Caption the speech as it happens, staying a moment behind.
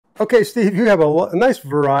Okay, Steve, you have a nice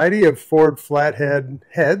variety of Ford Flathead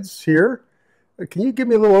heads here. Can you give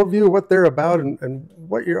me a little overview of what they're about and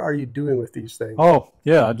what are you doing with these things? Oh,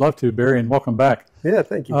 yeah, I'd love to, Barry, and welcome back. Yeah,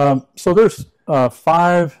 thank you. So there's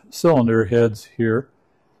 5 cylinder heads here.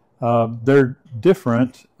 They're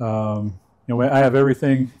different. You know, I have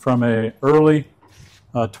everything from a early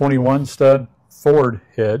 21 stud Ford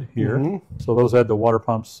head here. So those had the water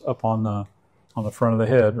pumps up on the front of the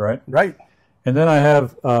head, right? Right. And then I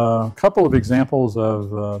have a couple of examples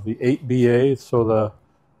of the 8BA. So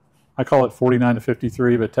I call it 49 to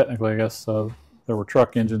 53, but technically I guess there were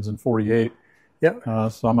truck engines in 48. Yeah.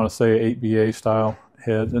 So I'm going to say 8BA style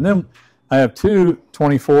heads. And then I have 2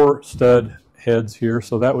 24 stud heads here.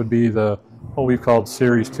 So that would be what we've called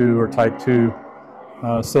Series 2 or Type 2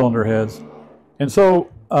 cylinder heads. And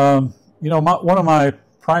so, you know, one of my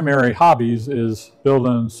primary hobbies is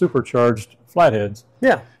building supercharged flatheads.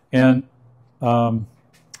 Yeah. And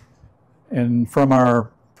from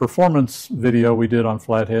our performance video we did on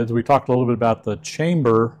flatheads, we talked a little bit about the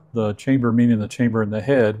chamber meaning the chamber in the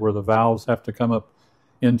head where the valves have to come up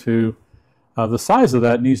into. The size of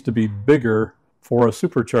that needs to be bigger for a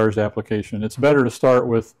supercharged application. It's better to start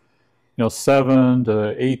with, you know, 7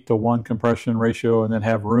 to 8 to 1 compression ratio and then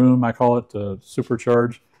have room, I call it, to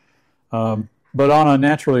supercharge. But on a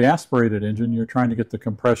naturally aspirated engine, you're trying to get the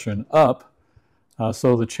compression up,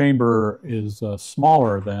 so the chamber is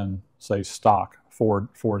smaller than, say, stock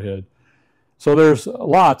Ford head. So there's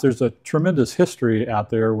a tremendous history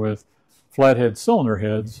out there with flathead cylinder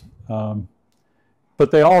heads,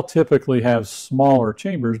 but they all typically have smaller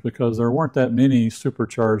chambers because there weren't that many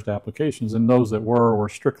supercharged applications, and those that were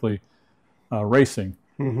strictly racing.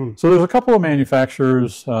 So there's a couple of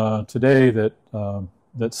manufacturers today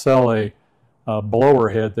that sell a blower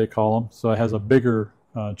head, they call them, so it has a bigger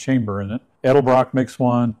chamber in it. Edelbrock makes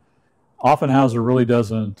one. Offenhauser really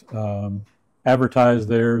doesn't advertise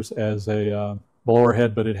theirs as a blower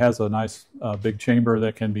head, but it has a nice big chamber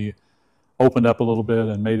that can be opened up a little bit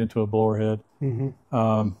and made into a blower head.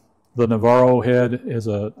 The Navarro head is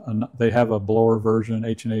they have a blower version.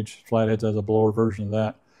 H&H Flatheads has a blower version of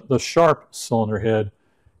that. The Sharp cylinder head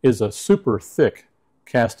is a super thick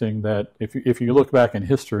casting that if you look back in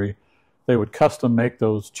history, they would custom make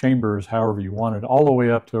those chambers however you wanted, all the way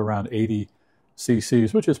up to around 80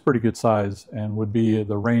 cc's, which is pretty good size and would be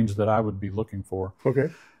the range that I would be looking for.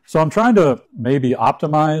 Okay. So I'm trying to maybe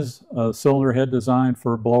optimize a cylinder head design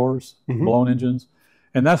for blowers, blown engines.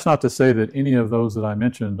 And that's not to say that any of those that I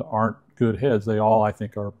mentioned aren't good heads. They all, I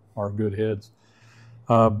think, are good heads.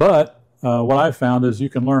 But what I've found is you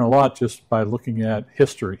can learn a lot just by looking at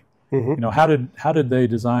history. You know, how did they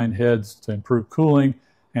design heads to improve cooling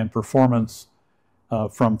and performance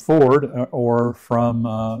from Ford or from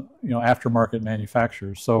you know, aftermarket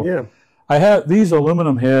manufacturers. So yeah. I have these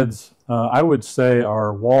aluminum heads. I would say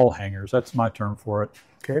are wall hangers. That's my term for it.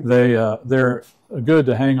 Okay. They're good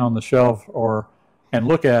to hang on the shelf and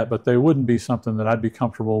look at, but they wouldn't be something that I'd be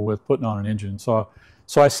comfortable with putting on an engine. So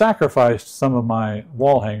I sacrificed some of my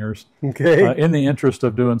wall hangers in the interest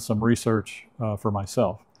of doing some research for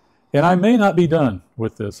myself. And I may not be done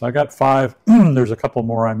with this. I got 5. There's a couple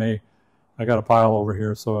more I got a pile over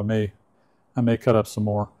here, so I may cut up some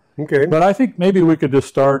more. Okay. But I think maybe we could just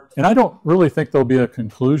start, and I don't really think there'll be a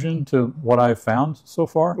conclusion to what I've found so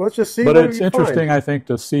far. Let's just see. But it's interesting, I think,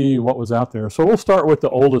 to see what was out there. So we'll start with the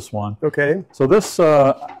oldest one. Okay. So this,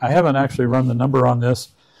 I haven't actually run the number on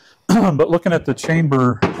this, but looking at the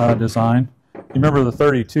chamber design, you remember the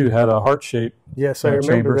 32 had a heart-shaped yes, I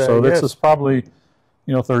remember chamber. That, so this is probably,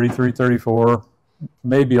 you know, 33, 34,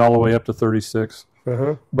 maybe all the way up to 36.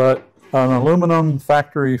 But an aluminum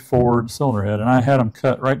factory Ford cylinder head, and I had them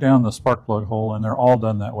cut right down the spark plug hole, and they're all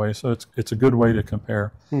done that way, so it's a good way to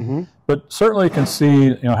compare. But certainly you can see,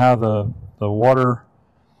 you know, how the water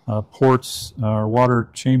ports or water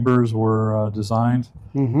chambers were designed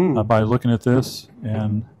by looking at this,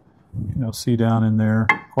 and you know, see down in there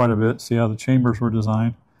quite a bit, see how the chambers were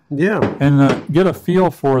designed. Yeah, and get a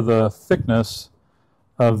feel for the thickness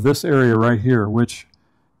of this area right here, which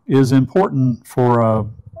is important for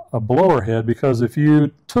a blower head, because if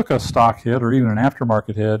you took a stock head or even an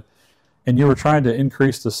aftermarket head and you were trying to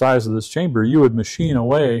increase the size of this chamber, you would machine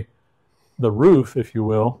away the roof, if you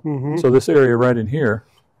will. So this area right in here,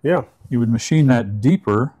 yeah, you would machine that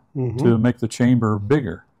deeper to make the chamber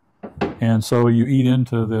bigger. And so you eat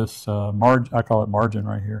into this margin, I call it margin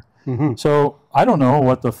right here. So I don't know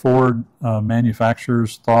what the Ford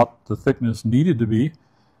manufacturers thought the thickness needed to be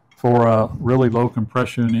for a really low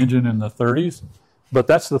compression engine in the 30s. But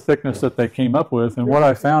that's the thickness that they came up with. And what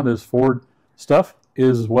I found is Ford stuff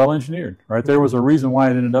is well engineered, right? There was a reason why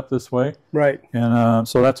it ended up this way. Right. And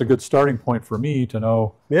so that's a good starting point for me to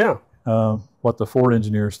know what the Ford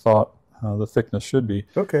engineers thought the thickness should be.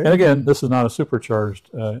 Okay. And again, this is not a supercharged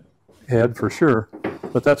head for sure,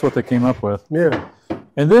 but that's what they came up with. Yeah.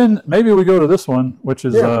 And then maybe we go to this one, which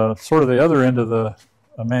is sort of the other end of the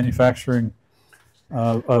manufacturing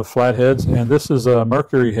of flatheads, and this is a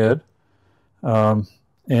Mercury head, and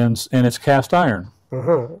it's cast iron.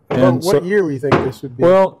 And what year do you think this would be?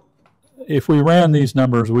 Well, if we ran these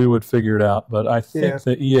numbers, we would figure it out. But I think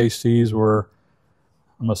the EACs were,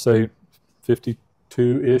 I'm going to say,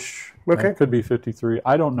 52-ish. Okay. It could be 53.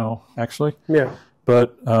 I don't know, actually. Yeah.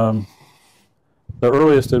 But the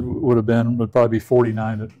earliest it would probably be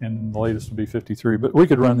 49, and the latest would be 53. But we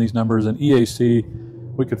could run these numbers, and EAC,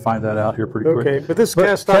 we could find that out here pretty quick. Okay, but this is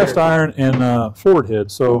cast iron and Ford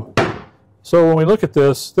head. So when we look at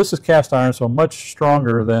this is cast iron, so much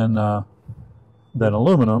stronger than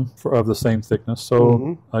aluminum of the same thickness.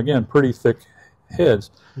 So again, pretty thick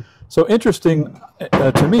heads. So interesting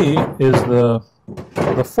to me is the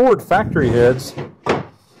Ford factory heads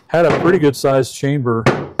had a pretty good sized chamber,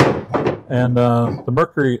 and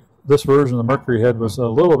this version of the Mercury head was a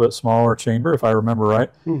little bit smaller chamber, if I remember right.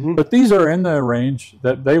 But these are in the range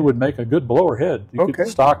that they would make a good blower head.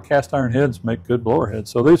 Stock cast iron heads make good blower heads.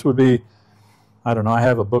 So these would be, I don't know, I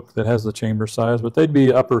have a book that has the chamber size, but they'd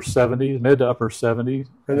be upper 70s, mid to upper 70s.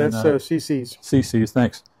 And that's cc's. cc's,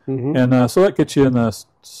 thanks. And so that gets you in the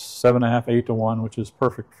 7.5, 8 to 1, which is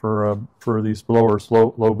perfect for these blowers,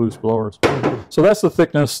 low boost blowers. So that's the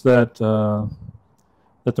thickness that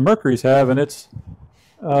the Mercuries have, and it's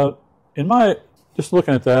just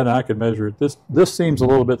looking at that, and I could measure it. This seems a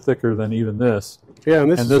little bit thicker than even this. Yeah,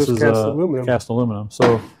 and this is cast aluminum.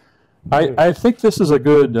 So I think this is a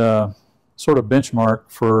good sort of benchmark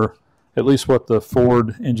for at least what the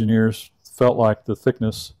Ford engineers felt like the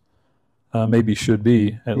thickness maybe should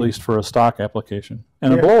be, at least for a stock application.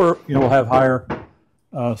 And a blower, will have higher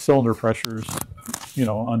cylinder pressures,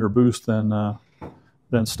 under boost than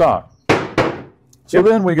stock. So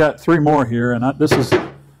then we got three more here, and this is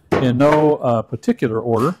in no particular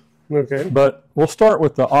order. Okay. But we'll start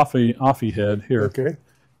with the Offie head here. Okay.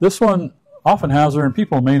 This one, Offenhauser, and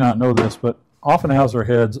people may not know this, but Offenhauser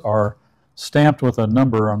heads are stamped with a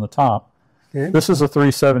number on the top. Okay. This is a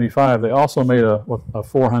 375. They also made a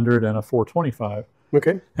 400 and a 425.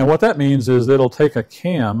 Okay. And what that means is it'll take a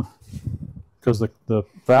cam, because the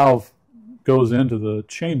valve goes into the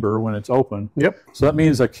chamber when it's open. Yep. So that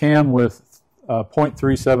means a cam with a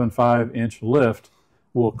 0.375 inch lift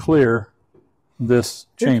will clear this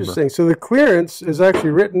chamber. Interesting. So the clearance is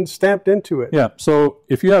actually stamped into it. Yeah. So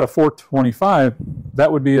if you had a 425,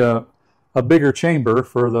 that would be a bigger chamber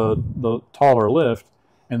for the taller lift,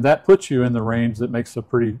 and that puts you in the range that makes a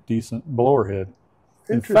pretty decent blower head.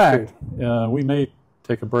 In fact, we may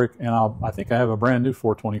take a break, and I think I have a brand new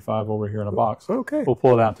 425 over here in a box. Okay. We'll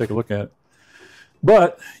pull it out and take a look at it.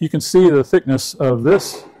 But you can see the thickness of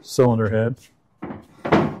this cylinder head.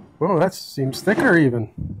 Well, that seems thicker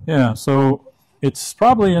even. Yeah, so it's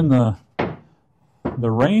probably in the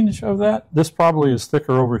range of that. This probably is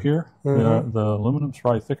thicker over here. The aluminum's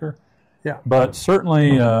probably thicker. Yeah. But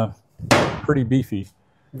certainly pretty beefy.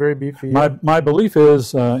 Very beefy. My belief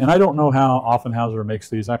is, and I don't know how Offenhauser makes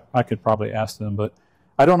these. I could probably ask them, but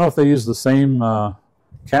I don't know if they use the same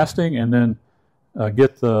casting and then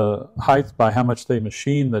get the height by how much they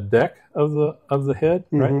machine the deck of the head,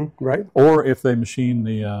 right? Right. Or if they machine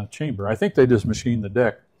the chamber. I think they just machine the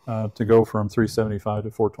deck to go from 375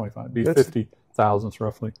 to 425. Be 50 thousandths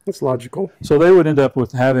roughly. That's logical. So they would end up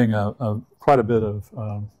with having quite a bit of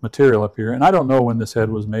material up here. And I don't know when this head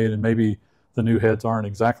was made, and maybe the new heads aren't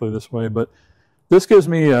exactly this way, but this gives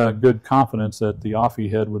me good confidence that the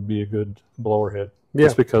Offie head would be a good blower head,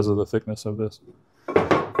 just because of the thickness of this.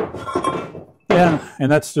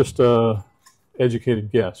 And that's just a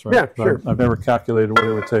educated guess, right? Yeah, sure. I've never calculated what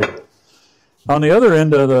it would take. On the other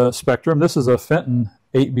end of the spectrum, this is a Fenton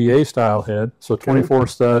 8BA style head, so 24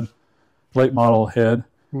 stud late model head,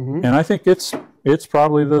 and I think it's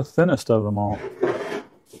probably the thinnest of them all.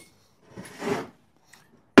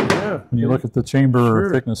 When you look at the chamber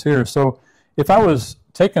thickness here. So if I was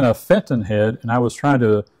taking a Fenton head and I was trying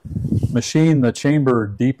to machine the chamber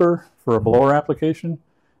deeper for a blower application,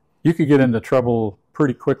 you could get into trouble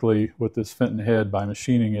pretty quickly with this Fenton head by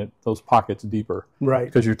machining those pockets deeper. Right.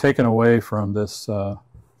 Because you're taking away from this the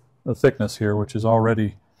thickness here, which is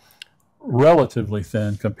already relatively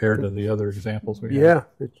thin compared to the other examples we have.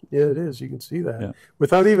 Yeah, it is. You can see that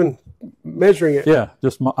without even measuring it. Yeah,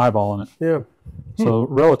 just eyeballing it. Yeah. So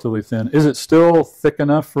relatively thin. Is it still thick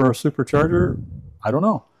enough for a supercharger? I don't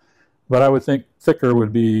know. But I would think thicker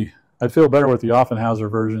would be, I'd feel better with the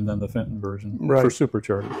Offenhauser version than the Fenton version for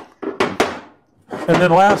supercharging. And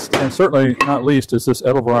then last, and certainly not least, is this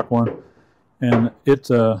Edelbrock one. And it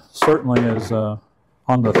certainly is on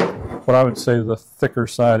the, what I would say, the thicker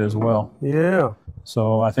side as well. Yeah.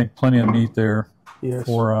 So I think plenty of meat there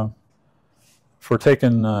for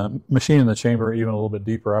taking machining the chamber even a little bit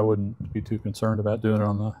deeper. I wouldn't be too concerned about doing it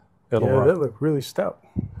on the Edelbrock. Yeah, that looked really stout.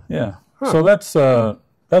 Yeah. Huh. So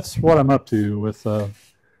that's what I'm up to with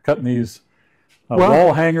cutting these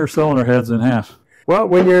wall hanger cylinder heads in half. Well,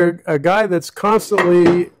 when you're a guy that's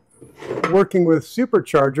constantly working with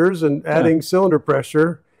superchargers and adding cylinder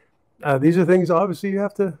pressure, these are things obviously you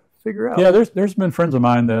have to figure out. Yeah, there's been friends of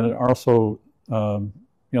mine that are also, they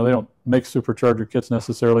don't make supercharger kits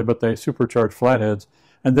necessarily, but they supercharge flatheads,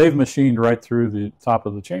 and they've machined right through the top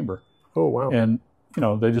of the chamber. Oh, wow. And,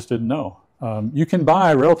 they just didn't know. You can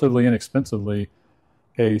buy relatively inexpensively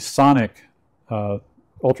a sonic,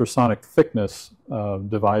 ultrasonic thickness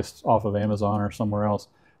device off of Amazon or somewhere else.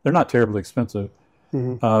 They're not terribly expensive.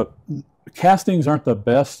 Mm-hmm. Castings aren't the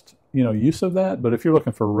best, use of that, but if you're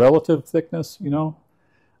looking for relative thickness, you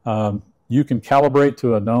can calibrate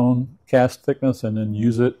to a known cast thickness and then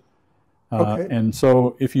use it. And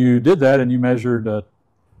so if you did that and you measured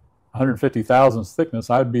 150 thousandths thickness,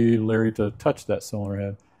 I'd be leery to touch that cylinder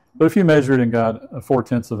head. But if you measured and got a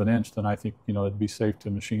 4/10 of an inch, then I think, it'd be safe to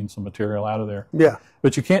machine some material out of there. Yeah.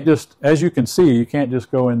 But you can't just, as you can see, you can't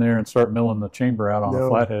just go in there and start milling the chamber out on a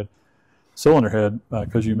flathead cylinder head,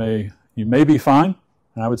 because you may be fine.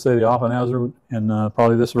 And I would say the Offenhauser and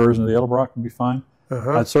probably this version of the Edelbrock would be fine.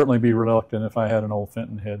 I'd certainly be reluctant if I had an old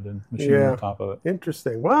Fenton head and machine on top of it.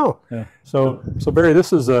 Interesting. Wow. Yeah. So Barry,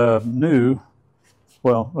 this is a new,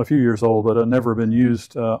 well, a few years old, but a never been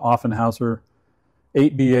used Offenhauser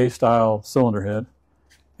 8BA style cylinder head.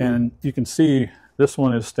 And you can see this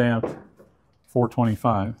one is stamped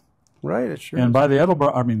 425. Right, it sure and by the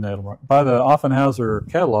Edelbrock, by the Offenhauser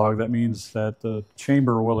catalog, that means that the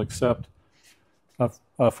chamber will accept a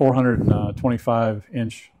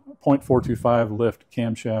 425-inch 0.425 lift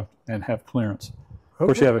camshaft and have clearance. Of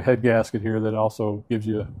course, you have a head gasket here that also gives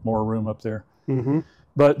you more room up there. Mm-hmm.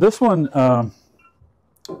 But this one, I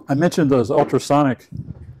mentioned those ultrasonic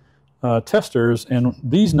testers, and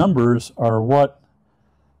these numbers are what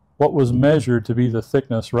was measured to be the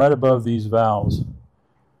thickness right above these valves.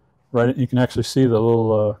 Right, you can actually see the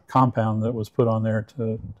little compound that was put on there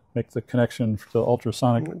to make the connection to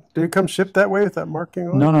ultrasonic. Did it come shipped that way with that marking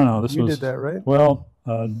on it? No. You did that, right? Well,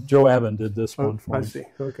 Joe Abbin did this one for me. I see.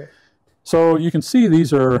 Okay. So you can see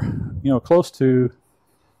these are, close to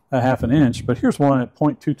a half an inch, but here's one at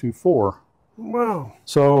 0.224. Wow.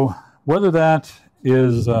 So whether that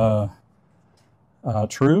is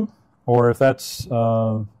true, or if that's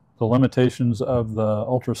the limitations of the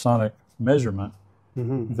ultrasonic measurement,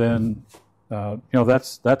 then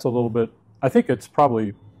that's a little bit. I think it's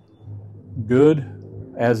probably good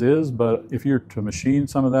as is, but if you're to machine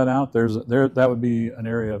some of that out, that would be an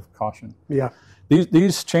area of caution. Yeah.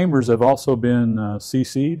 These chambers have also been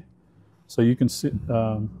CC'd, so you can see.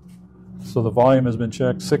 So the volume has been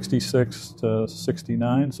checked 66 to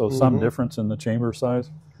 69, so some difference in the chamber size.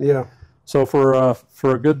 Yeah. So for a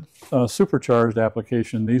good supercharged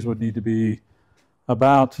application, these would need to be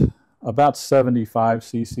about 75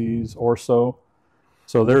 cc's or so.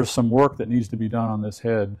 So there's some work that needs to be done on this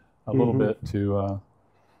head a little bit to.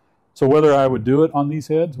 So whether I would do it on these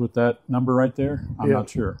heads with that number right there, I'm not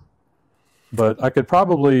sure. But I could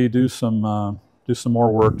probably do some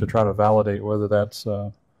more work to try to validate whether that's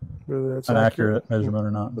an accurate measurement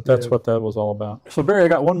or not. But that's what that was all about. So Barry, I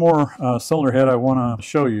got one more cylinder head I want to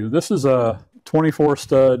show you. This is a 24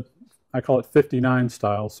 stud. I call it 59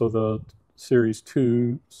 style. So the Series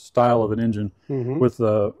 2 style of an engine with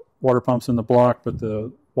the water pumps in the block, but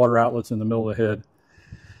the water outlets in the middle of the head.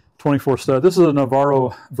 24 stud. This is a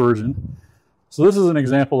Navarro version. So this is an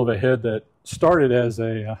example of a head that started as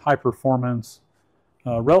a high performance,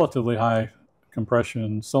 relatively high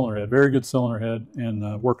compression cylinder head. Very good cylinder head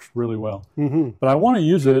and works really well. But I want to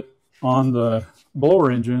use it on the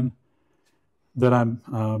blower engine that I'm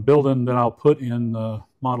building that I'll put in the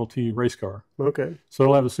Model T race car. Okay. So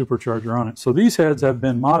it'll have a supercharger on it. So these heads have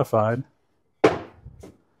been modified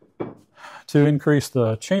to increase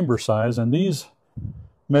the chamber size, and these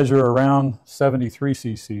measure around 73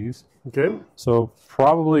 cc's. Okay. So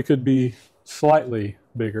probably could be slightly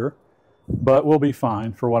bigger, but we'll be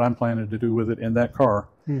fine for what I'm planning to do with it in that car.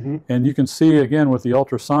 And you can see again with the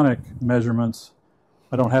ultrasonic measurements,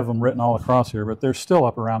 I don't have them written all across here, but they're still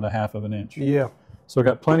up around a half of an inch. Yeah. So I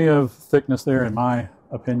got plenty of thickness there in my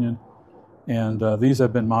opinion. And these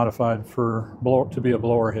have been modified to be a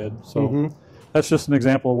blower head. So that's just an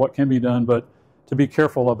example of what can be done, but to be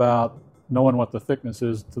careful about knowing what the thickness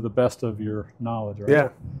is to the best of your knowledge, right? Yeah.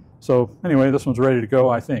 So anyway, this one's ready to go,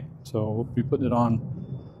 I think. So we'll be putting it on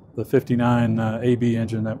the 59 AB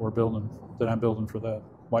engine that I'm building for that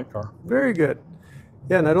white car. Very good.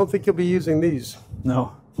 Yeah, and I don't think you'll be using these.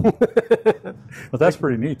 No. But that's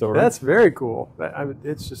pretty neat, though, right? That's very cool.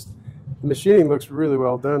 It's just, the machining looks really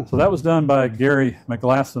well done. So that was done by Gary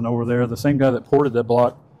McGlasson over there, the same guy that ported that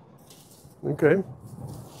block. Okay.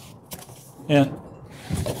 And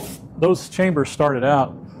those chambers started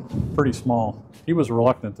out pretty small. He was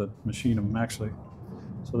reluctant to machine them, actually.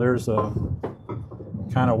 So there's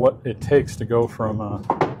kind of what it takes to go from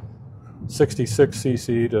 66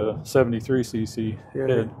 cc to 73 cc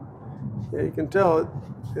head. Yeah, you can tell it.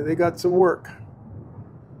 They got some work.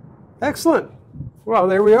 Excellent. Well,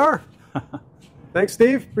 there we are. Thanks,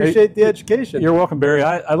 Steve. Appreciate the education. You're welcome, Barry.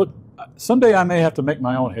 Someday I may have to make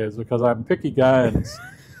my own heads because I'm a picky guy,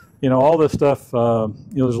 and all this stuff.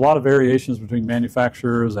 There's a lot of variations between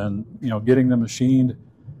manufacturers, and getting them machined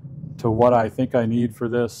to what I think I need for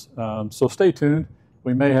this. So stay tuned.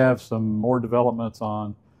 We may have some more developments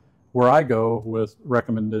on where I go with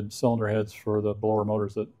recommended cylinder heads for the blower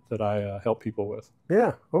motors that I help people with.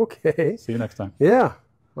 Yeah. Okay. See you next time. Yeah.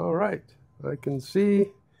 All right. I can see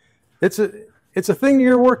it's a thing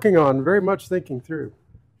you're working on, very much thinking through.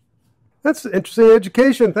 That's interesting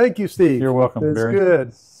education. Thank you, Steve. You're welcome, That's Barry.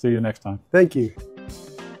 good. See you next time. Thank you.